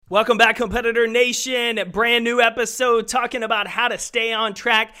Welcome back, Competitor Nation. Brand new episode talking about how to stay on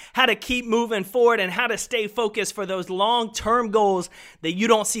track, how to keep moving forward, and how to stay focused for those long-term goals that you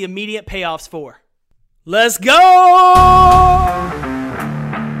don't see immediate payoffs for. Let's go!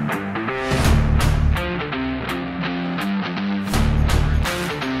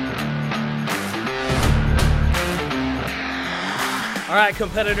 All right,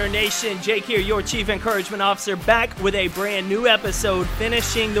 Competitor Nation, Jake here, your Chief Encouragement Officer, back with a brand new episode,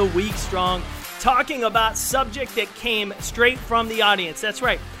 finishing the week strong, talking about subject that came straight from the audience. That's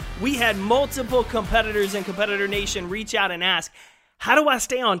right. We had multiple competitors in Competitor Nation reach out and ask, how do I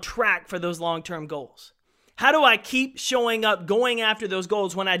stay on track for those long-term goals? How do I keep showing up, going after those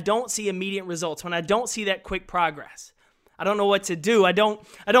goals when I don't see immediate results, when I don't see that quick progress? I don't know what to do. I don't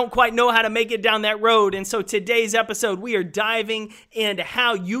quite know how to make it down that road. And so today's episode, we are diving into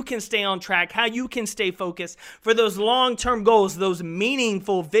how you can stay on track, how you can stay focused for those long-term goals, those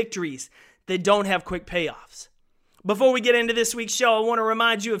meaningful victories that don't have quick payoffs. Before we get into this week's show, I want to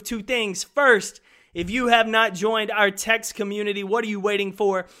remind you of two things. First, if you have not joined our text community, what are you waiting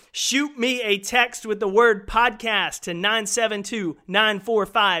for? Shoot me a text with the word podcast to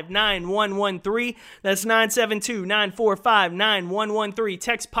 972-945-9113. That's 972-945-9113.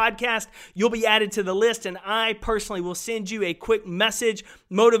 Text podcast. You'll be added to the list, and I personally will send you a quick message,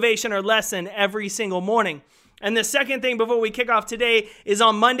 motivation, or lesson every single morning. And the second thing before we kick off today is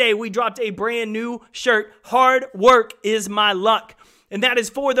on Monday, we dropped a brand new shirt, Hard Work is My Luck. And that is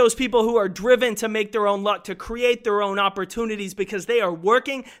for those people who are driven to make their own luck, to create their own opportunities because they are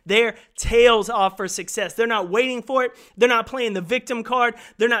working their tails off for success. They're not waiting for it. They're not playing the victim card.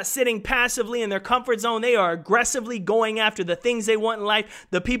 They're not sitting passively in their comfort zone. They are aggressively going after the things they want in life,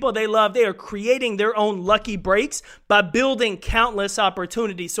 the people they love. They are creating their own lucky breaks by building countless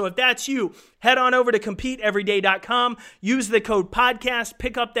opportunities. So if that's you, head on over to CompeteEveryday.com, use the code podcast,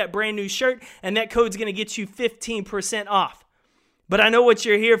 pick up that brand new shirt, and that code's going to get you 15% off. But I know what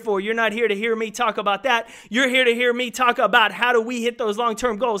you're here for. You're not here to hear me talk about that. You're here to hear me talk about how do we hit those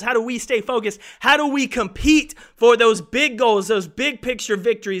long-term goals? How do we stay focused? How do we compete for those big goals, those big picture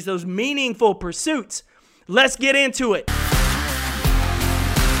victories, those meaningful pursuits? Let's get into it.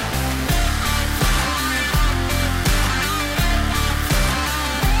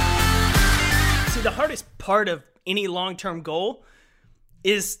 See, the hardest part of any long-term goal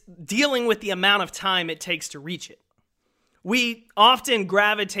is dealing with the amount of time it takes to reach it. We often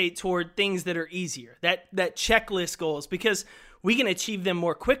gravitate toward things that are easier, that checklist goals, because we can achieve them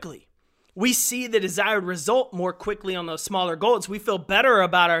more quickly. We see the desired result more quickly on those smaller goals. We feel better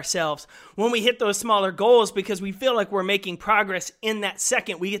about ourselves when we hit those smaller goals because we feel like we're making progress in that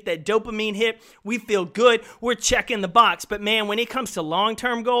second. We get that dopamine hit. We feel good. We're checking the box. But man, when it comes to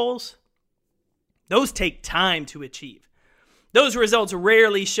long-term goals, those take time to achieve. Those results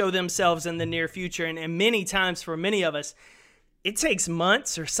rarely show themselves in the near future, and many times for many of us, it takes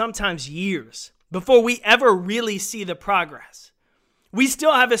months or sometimes years before we ever really see the progress. We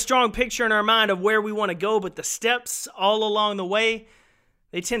still have a strong picture in our mind of where we want to go, but the steps all along the way,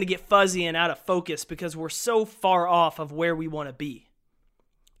 they tend to get fuzzy and out of focus because we're so far off of where we want to be.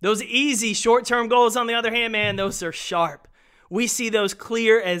 Those easy short-term goals, on the other hand, man, those are sharp. We see those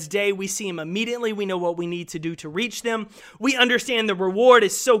clear as day. We see them immediately. We know what we need to do to reach them. We understand the reward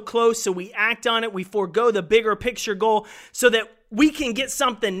is so close, so we act on it. We forego the bigger picture goal so that we can get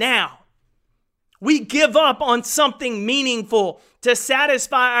something now. We give up on something meaningful to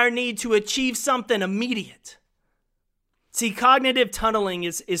satisfy our need to achieve something immediate. See, cognitive tunneling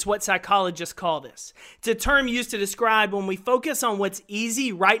is what psychologists call this. It's a term used to describe when we focus on what's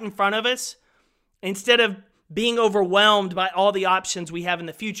easy right in front of us instead of being overwhelmed by all the options we have in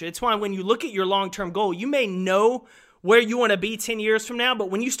the future. It's why when you look at your long-term goal, you may know where you want to be 10 years from now, but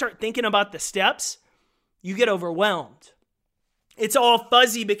when you start thinking about the steps, you get overwhelmed. It's all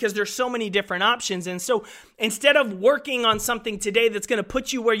fuzzy because there's so many different options. And so instead of working on something today that's going to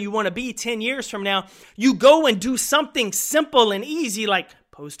put you where you want to be 10 years from now, you go and do something simple and easy like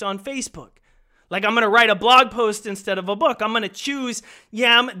post on Facebook. Like I'm going to write a blog post instead of a book. I'm going to choose,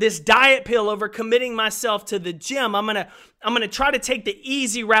 this diet pill over committing myself to the gym. I'm going to try to take the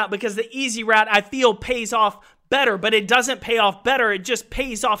easy route because the easy route I feel pays off better, but it doesn't pay off better. It just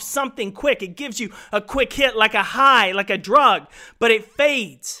pays off something quick. It gives you a quick hit like a high, like a drug, but it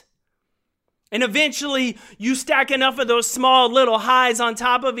fades. And eventually you stack enough of those small little highs on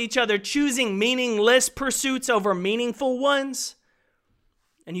top of each other, choosing meaningless pursuits over meaningful ones,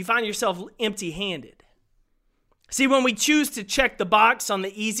 and you find yourself empty-handed. See, when we choose to check the box on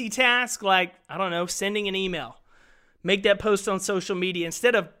the easy task, like, sending an email, make that post on social media,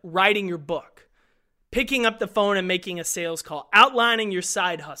 instead of writing your book, picking up the phone and making a sales call, outlining your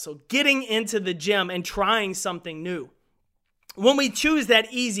side hustle, getting into the gym and trying something new. When we choose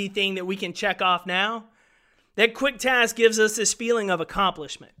that easy thing that we can check off now, that quick task gives us this feeling of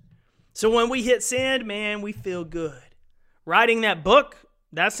accomplishment. So when we hit send, man, we feel good. Writing that book,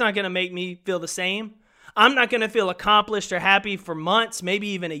 that's not going to make me feel the same. I'm not going to feel accomplished or happy for months, maybe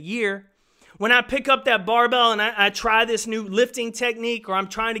even a year. When I pick up that barbell and I try this new lifting technique, or I'm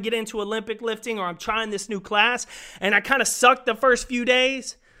trying to get into Olympic lifting, or I'm trying this new class, and I kind of suck the first few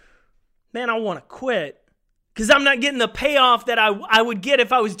days, man, I want to quit because I'm not getting the payoff that I would get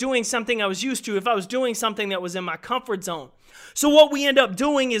if I was doing something I was used to, if I was doing something that was in my comfort zone. So what we end up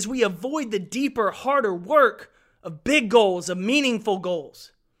doing is we avoid the deeper, harder work of big goals, of meaningful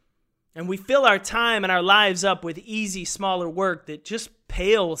goals. And we fill our time and our lives up with easy, smaller work that just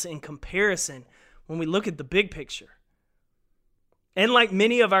pales in comparison when we look at the big picture. And like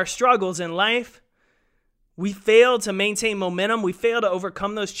many of our struggles in life, we fail to maintain momentum. We fail to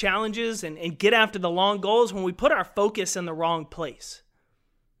overcome those challenges and get after the long goals when we put our focus in the wrong place.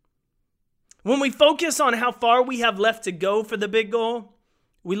 When we focus on how far we have left to go for the big goal,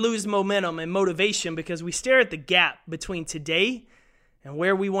 we lose momentum and motivation because we stare at the gap between today and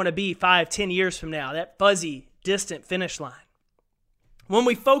where we want to be 5-10 years from now, that fuzzy, distant finish line. When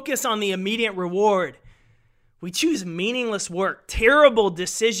we focus on the immediate reward, we choose meaningless work, terrible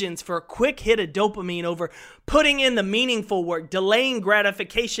decisions for a quick hit of dopamine over putting in the meaningful work, delaying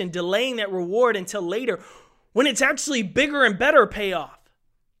gratification, delaying that reward until later, when it's actually bigger and better payoff.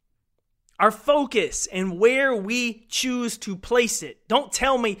 Our focus and where we choose to place it. Don't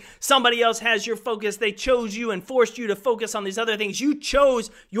tell me somebody else has your focus. They chose you and forced you to focus on these other things. You chose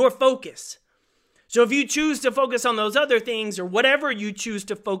your focus. So if you choose to focus on those other things, or whatever you choose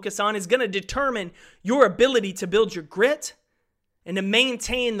to focus on is going to determine your ability to build your grit and to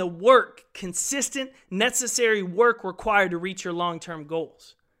maintain the work, consistent, necessary work required to reach your long-term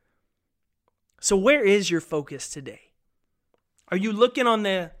goals. So where is your focus today? Are you looking on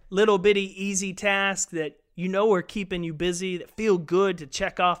the little bitty easy tasks that you know are keeping you busy, that feel good to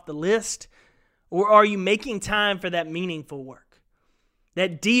check off the list? Or are you making time for that meaningful work?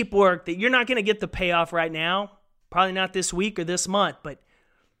 That deep work that you're not going to get the payoff right now, probably not this week or this month, but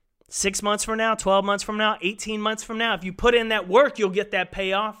 6 months from now, 12 months from now, 18 months from now, if you put in that work, you'll get that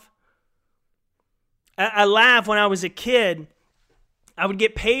payoff. I laugh when I was a kid, I would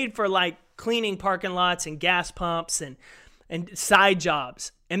get paid for like cleaning parking lots and gas pumps and side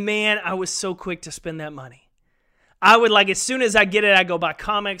jobs. And man, I was so quick to spend that money. I would as soon as I get it, I go buy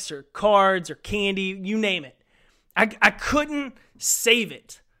comics or cards or candy, you name it. I couldn't save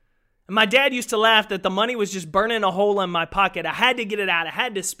it. And my dad used to laugh that the money was just burning a hole in my pocket. I had to get it out. I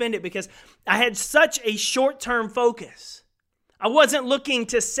had to spend it because I had such a short-term focus. I wasn't looking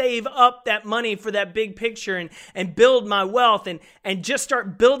to save up that money for that big picture and build my wealth and just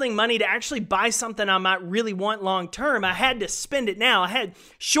start building money to actually buy something I might really want long term. I had to spend it now. I had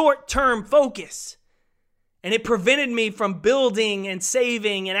short-term focus. And it prevented me from building and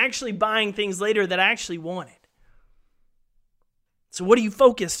saving and actually buying things later that I actually wanted. So what are you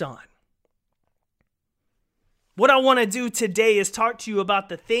focused on? What I want to do today is talk to you about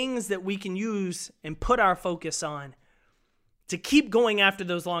the things that we can use and put our focus on to keep going after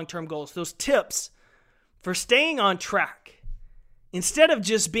those long-term goals, those tips for staying on track. Instead of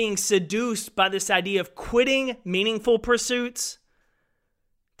just being seduced by this idea of quitting meaningful pursuits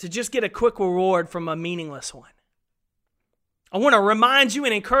to just get a quick reward from a meaningless one. I want to remind you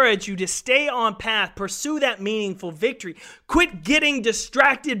and encourage you to stay on path, pursue that meaningful victory. Quit getting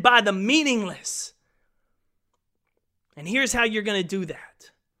distracted by the meaningless. And here's how you're going to do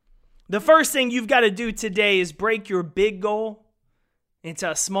that. The first thing you've got to do today is break your big goal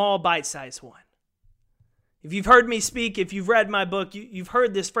into a small bite-sized one. If you've heard me speak, if you've read my book, you've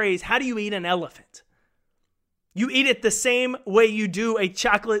heard this phrase, how do you eat an elephant? You eat it the same way you do a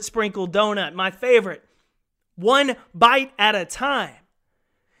chocolate sprinkled donut, my favorite. One bite at a time.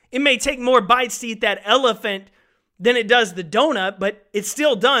 It may take more bites to eat that elephant than it does the donut, but it's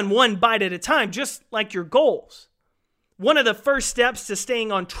still done one bite at a time, just like your goals. One of the first steps to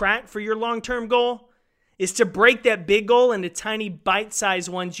staying on track for your long-term goal is to break that big goal into tiny bite-sized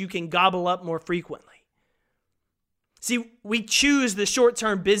ones you can gobble up more frequently. See, we choose the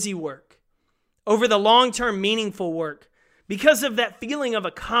short-term busy work over the long-term meaningful work because of that feeling of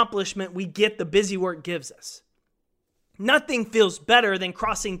accomplishment we get the busy work gives us. Nothing feels better than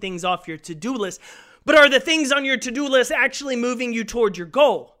crossing things off your to-do list, but are the things on your to-do list actually moving you toward your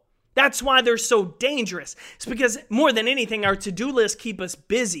goal? That's why they're so dangerous. It's because more than anything, our to-do lists keep us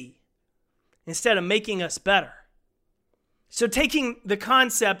busy instead of making us better. So taking the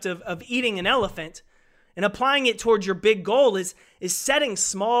concept of eating an elephant, And applying it towards your big goal is setting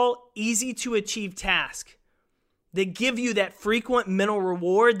small, easy to achieve tasks that give you that frequent mental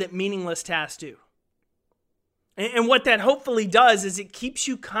reward that meaningless tasks do. And what that hopefully does is it keeps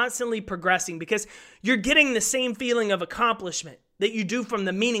you constantly progressing because you're getting the same feeling of accomplishment that you do from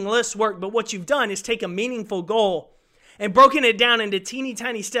the meaningless work. But what you've done is take a meaningful goal and broken it down into teeny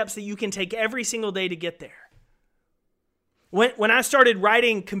tiny steps that you can take every single day to get there. When I started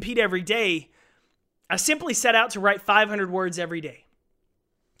writing Compete Every Day, I simply set out to write 500 words every day.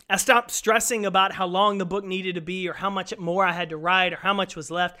 I stopped stressing about how long the book needed to be or how much more I had to write or how much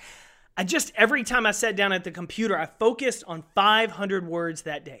was left. Every time I sat down at the computer, I focused on 500 words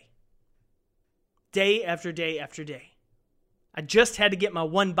that day. Day after day after day. I just had to get my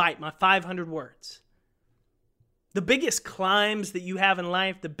one bite, my 500 words. The biggest climbs that you have in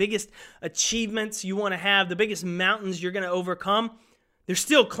life, the biggest achievements you want to have, the biggest mountains you're going to overcome, they're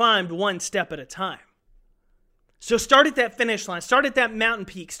still climbed one step at a time. So start at that finish line, start at that mountain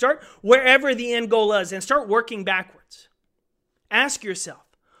peak, start wherever the end goal is and start working backwards. Ask yourself,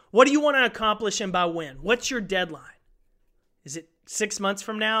 what do you want to accomplish and by when? What's your deadline? Is it 6 months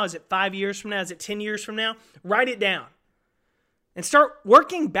from now? Is it 5 years from now? Is it 10 years from now? Write it down and start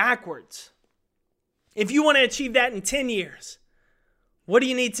working backwards. If you want to achieve that in 10 years, what do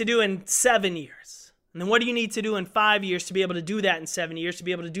you need to do in 7 years? And then what do you need to do in 5 years to be able to do that in 7 years, to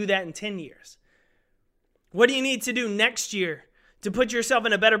be able to do that in 10 years? What do you need to do next year to put yourself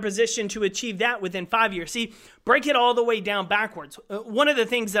in a better position to achieve that within 5 years? See, break it all the way down backwards. One of the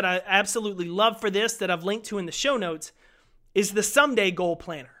things that I absolutely love for this that I've linked to in the show notes is the Someday Goal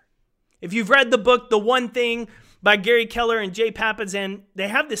Planner. If you've read the book, The One Thing by Gary Keller and Jay Papasan, they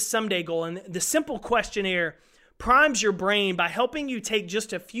have this someday goal. And the simple questionnaire primes your brain by helping you take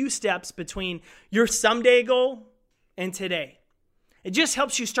just a few steps between your someday goal and today. It just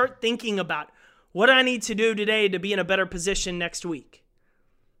helps you start thinking about what do I need to do today to be in a better position next week?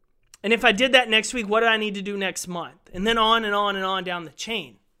 And if I did that next week, what do I need to do next month? And then on and on and on down the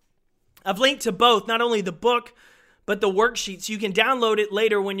chain. I've linked to both, not only the book, but the worksheets. You can download it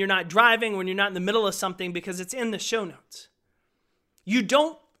later when you're not driving, when you're not in the middle of something, because it's in the show notes. You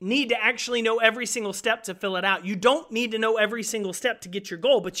don't need to actually know every single step to fill it out. You don't need to know every single step to get your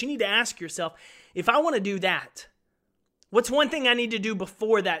goal, but you need to ask yourself, if I want to do that, what's one thing I need to do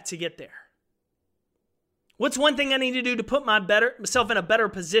before that to get there? What's one thing I need to do to put myself in a better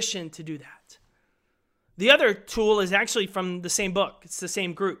position to do that? The other tool is actually from the same book. It's the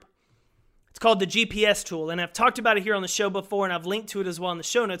same group. It's called the GPS tool, and I've talked about it here on the show before, and I've linked to it as well in the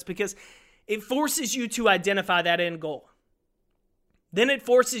show notes because it forces you to identify that end goal. Then it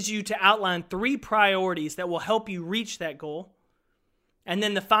forces you to outline 3 priorities that will help you reach that goal, and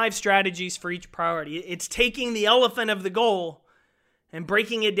then the 5 strategies for each priority. It's taking the elephant of the goal and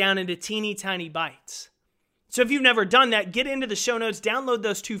breaking it down into teeny tiny bites. So if you've never done that, get into the show notes, download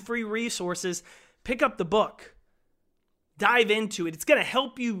those 2 free resources, pick up the book. Dive into it. It's going to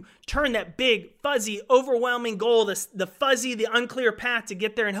help you turn that big, fuzzy, overwhelming goal, the fuzzy, the unclear path to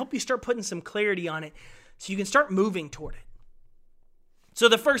get there, and help you start putting some clarity on it so you can start moving toward it. So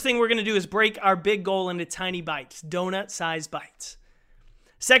the first thing we're going to do is break our big goal into tiny bites, donut-sized bites.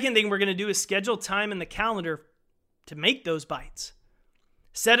 Second thing we're going to do is schedule time in the calendar to make those bites.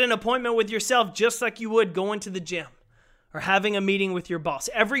 Set an appointment with yourself just like you would going to the gym or having a meeting with your boss.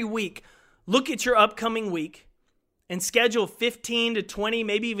 Every week, look at your upcoming week and schedule 15 to 20,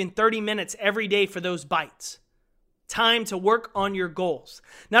 maybe even 30 minutes every day for those bites. Time to work on your goals.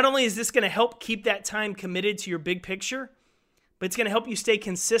 Not only is this going to help keep that time committed to your big picture, but it's going to help you stay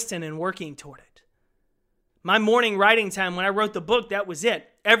consistent in working toward it. My morning writing time, when I wrote the book, that was it.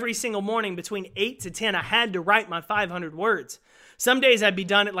 Every single morning between 8 to 10, I had to write my 500 words. Some days I'd be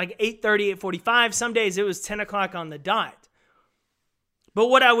done at like 8:30, 8:45. Some days it was 10 o'clock on the dot. But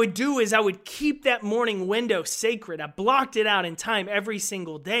what I would do is I would keep that morning window sacred. I blocked it out in time every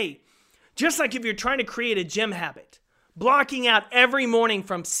single day. Just like if you're trying to create a gym habit, blocking out every morning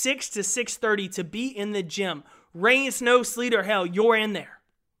from 6 to 6:30 to be in the gym. Rain, snow, sleet, or hell, you're in there.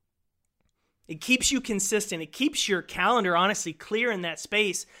 It keeps you consistent. It keeps your calendar, honestly, clear in that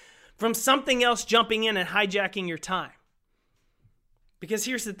space from something else jumping in and hijacking your time. Because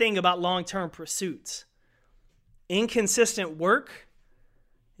here's the thing about long-term pursuits. Inconsistent work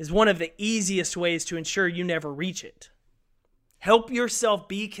is one of the easiest ways to ensure you never reach it. Help yourself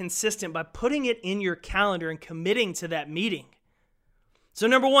be consistent by putting it in your calendar and committing to that meeting. So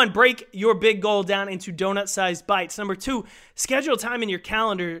number 1, break your big goal down into donut-sized bites. Number 2, schedule time in your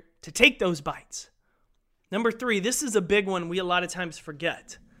calendar to take those bites. Number 3, this is a big one we a lot of times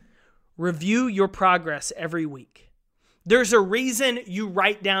forget. Review your progress every week. There's a reason you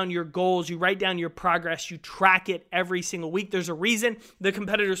write down your goals, you write down your progress, you track it every single week. There's a reason the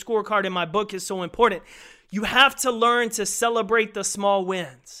competitor scorecard in my book is so important. You have to learn to celebrate the small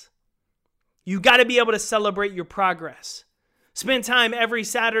wins. You got to be able to celebrate your progress. Spend time every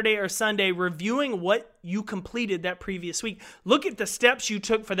Saturday or Sunday reviewing what you completed that previous week. Look at the steps you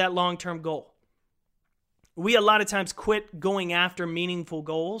took for that long-term goal. We a lot of times quit going after meaningful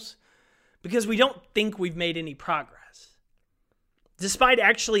goals because we don't think we've made any progress. Despite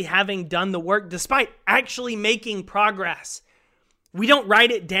actually having done the work, despite actually making progress, we don't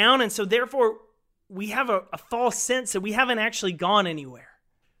write it down, and so therefore we have a false sense that we haven't actually gone anywhere.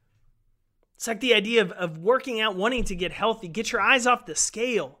 It's like the idea of working out, wanting to get healthy. Get your eyes off the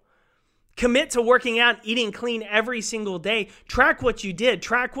scale. Commit to working out, eating clean every single day. Track what you did.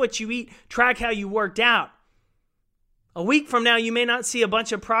 Track what you eat. Track how you worked out. A week from now, you may not see a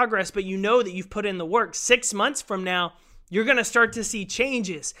bunch of progress, but you know that you've put in the work. 6 months from now, you're going to start to see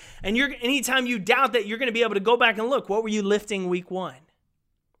changes. And anytime you doubt that, you're going to be able to go back and look. What were you lifting week 1?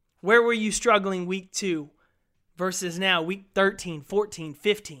 Where were you struggling week 2 versus now week 13, 14,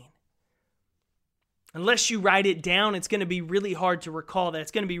 15? Unless you write it down, it's going to be really hard to recall that.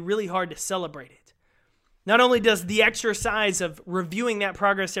 It's going to be really hard to celebrate it. Not only does the exercise of reviewing that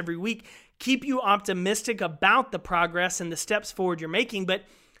progress every week keep you optimistic about the progress and the steps forward you're making, but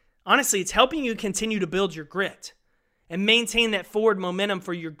honestly, it's helping you continue to build your grit and maintain that forward momentum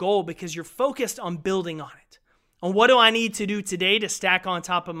for your goal because you're focused on building on it. On what do I need to do today to stack on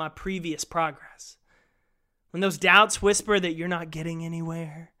top of my previous progress? When those doubts whisper that you're not getting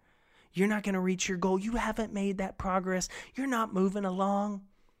anywhere, you're not going to reach your goal, you haven't made that progress, you're not moving along,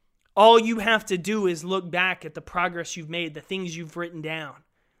 all you have to do is look back at the progress you've made, the things you've written down,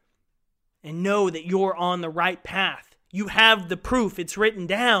 and know that you're on the right path. You have the proof, it's written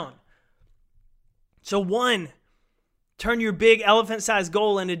down. So 1, turn your big elephant-sized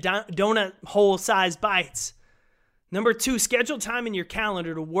goal into donut hole-sized bites. Number 2, schedule time in your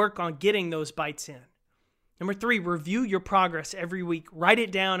calendar to work on getting those bites in. Number 3, review your progress every week. Write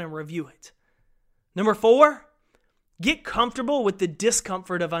it down and review it. Number 4, get comfortable with the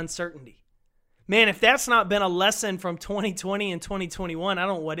discomfort of uncertainty. Man, if that's not been a lesson from 2020 and 2021, I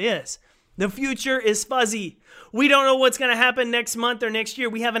don't know what is. The future is fuzzy. We don't know what's going to happen next month or next year.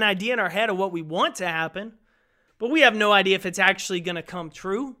 We have an idea in our head of what we want to happen, but we have no idea if it's actually going to come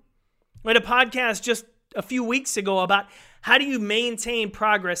true. I had a podcast just a few weeks ago about how do you maintain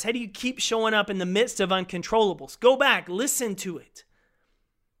progress? How do you keep showing up in the midst of uncontrollables? Go back, listen to it.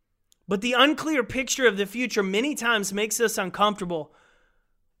 But the unclear picture of the future many times makes us uncomfortable,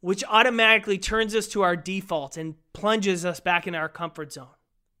 which automatically turns us to our default and plunges us back in our comfort zone.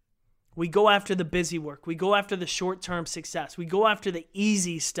 We go after the busy work. We go after the short-term success. We go after the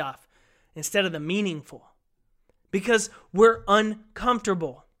easy stuff instead of the meaningful because we're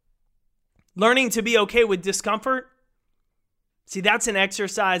uncomfortable. Learning to be okay with discomfort, see, that's an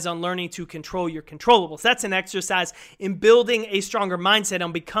exercise on learning to control your controllables. That's an exercise in building a stronger mindset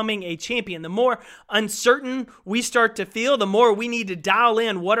on becoming a champion. The more uncertain we start to feel, the more we need to dial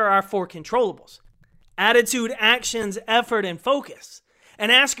in what are our 4 controllables. Attitude, actions, effort, and focus.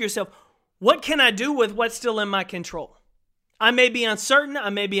 And ask yourself, what can I do with what's still in my control? I may be uncertain,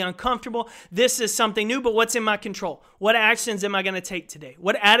 I may be uncomfortable. This is something new, but what's in my control? What actions am I going to take today?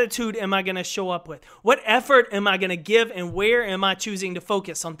 What attitude am I going to show up with? What effort am I going to give, and where am I choosing to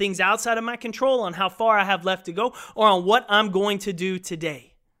focus? On things outside of my control, on how far I have left to go, or on what I'm going to do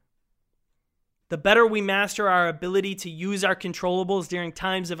today? The better we master our ability to use our controllables during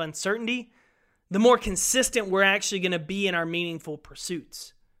times of uncertainty, the more consistent we're actually going to be in our meaningful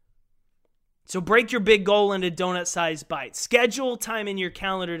pursuits. So break your big goal into donut-sized bites. Schedule time in your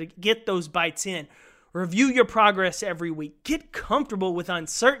calendar to get those bites in. Review your progress every week. Get comfortable with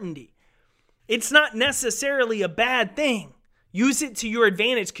uncertainty. It's not necessarily a bad thing. Use it to your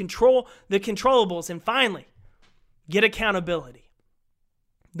advantage. Control the controllables. And finally, get accountability.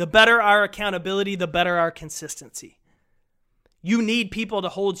 The better our accountability, the better our consistency. You need people to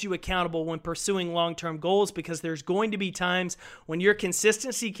hold you accountable when pursuing long-term goals because there's going to be times when your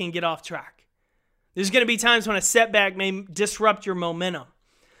consistency can get off track. There's going to be times when a setback may disrupt your momentum.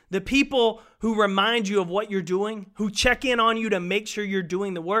 The people who remind you of what you're doing, who check in on you to make sure you're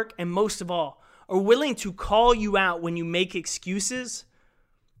doing the work, and most of all, are willing to call you out when you make excuses,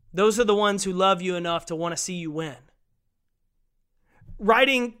 those are the ones who love you enough to want to see you win.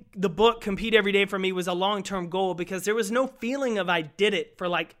 Writing the book, Compete Every Day, for me was a long-term goal because there was no feeling of I did it for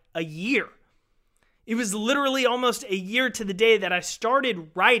like a year. It was literally almost a year to the day that I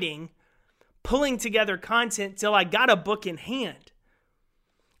started writing, pulling together content till I got a book in hand.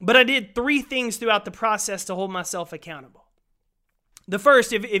 But I did 3 things throughout the process to hold myself accountable. The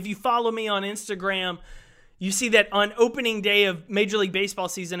first, if you follow me on Instagram, you see that on opening day of Major League Baseball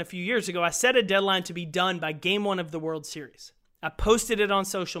season a few years ago, I set a deadline to be done by Game 1 of the World Series. I posted it on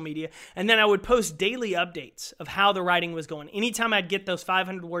social media, and then I would post daily updates of how the writing was going. Anytime I'd get those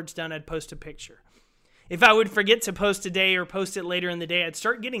 500 words done, I'd post a picture. If I would forget to post today or post it later in the day, I'd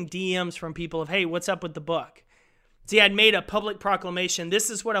start getting DMs from people of, hey, what's up with the book? See, I'd made a public proclamation. This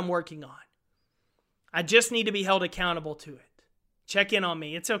is what I'm working on. I just need to be held accountable to it. Check in on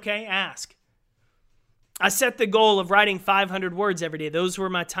me. It's okay. Ask. I set the goal of writing 500 words every day. Those were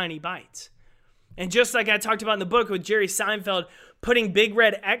my tiny bites. And just like I talked about in the book with Jerry Seinfeld, putting big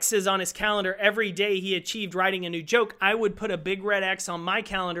red X's on his calendar every day he achieved writing a new joke, I would put a big red X on my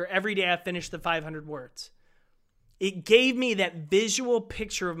calendar every day I finished the 500 words. It gave me that visual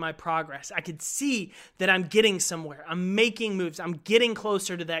picture of my progress. I could see that I'm getting somewhere. I'm making moves. I'm getting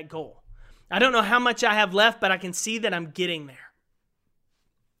closer to that goal. I don't know how much I have left, but I can see that I'm getting there.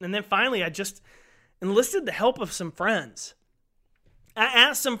 And then finally, I just enlisted the help of some friends. I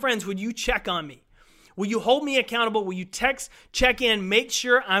asked some friends, would you check on me? Will you hold me accountable? Will you text, check in, make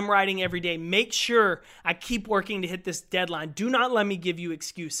sure I'm writing every day? Make sure I keep working to hit this deadline. Do not let me give you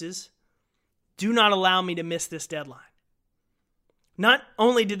excuses. Do not allow me to miss this deadline. Not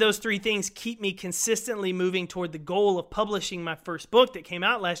only did those 3 things keep me consistently moving toward the goal of publishing my first book that came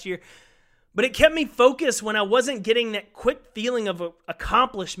out last year, but it kept me focused when I wasn't getting that quick feeling of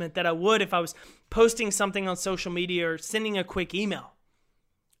accomplishment that I would if I was posting something on social media or sending a quick email.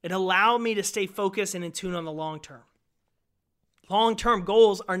 It allowed me to stay focused and in tune on the long term. Long-term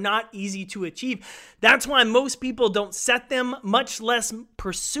goals are not easy to achieve. That's why most people don't set them, much less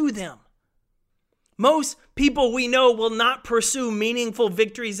pursue them. Most people we know will not pursue meaningful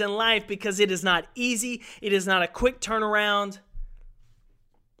victories in life because it is not easy. It is not a quick turnaround.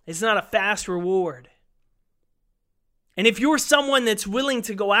 It's not a fast reward. And if you're someone that's willing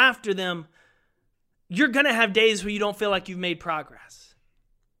to go after them, you're going to have days where you don't feel like you've made progress.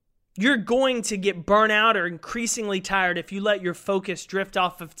 You're going to get burnt out or increasingly tired if you let your focus drift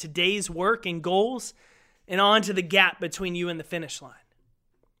off of today's work and goals and onto the gap between you and the finish line.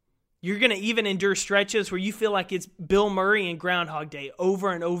 You're going to even endure stretches where you feel like it's Bill Murray and Groundhog Day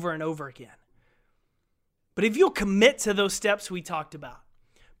over and over and over again. But if you'll commit to those steps we talked about,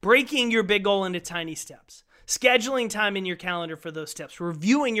 breaking your big goal into tiny steps, scheduling time in your calendar for those steps,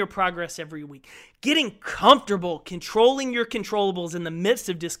 reviewing your progress every week, getting comfortable, controlling your controllables in the midst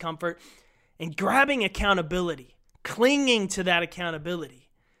of discomfort, and grabbing accountability, clinging to that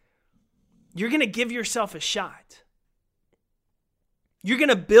accountability, you're going to give yourself a shot. You're going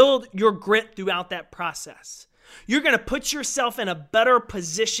to build your grit throughout that process. You're going to put yourself in a better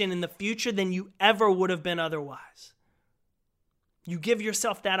position in the future than you ever would have been otherwise. You give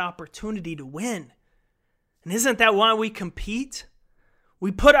yourself that opportunity to win. And isn't that why we compete?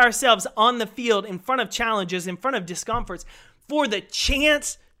 We put ourselves on the field in front of challenges, in front of discomforts, for the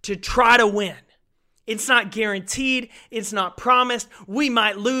chance to try to win. It's not guaranteed. It's not promised. We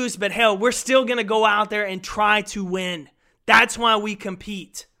might lose, but hell, we're still going to go out there and try to win. That's why we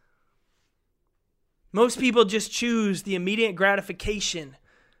compete. Most people just choose the immediate gratification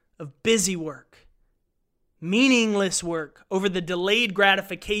of busy work, meaningless work, over the delayed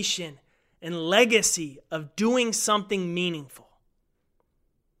gratification and legacy of doing something meaningful.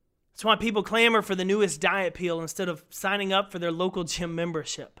 That's why people clamor for the newest diet pill instead of signing up for their local gym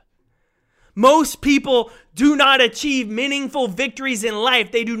membership. Most people do not achieve meaningful victories in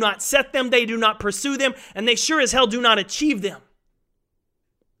life. They do not set them, they do not pursue them, and they sure as hell do not achieve them.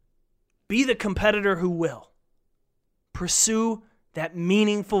 Be the competitor who will. Pursue that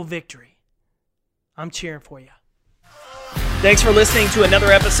meaningful victory. I'm cheering for you. Thanks for listening to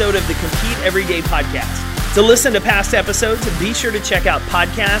another episode of the Compete Everyday Podcast. To listen to past episodes, be sure to check out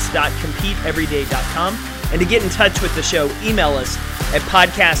podcast.competeeveryday.com. And to get in touch with the show, email us at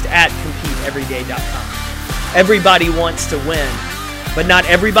podcast@competeeveryday.com. Everybody wants to win, but not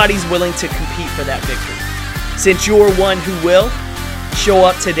everybody's willing to compete for that victory. Since you're one who will, show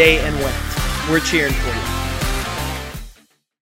up today and win it. We're cheering for you.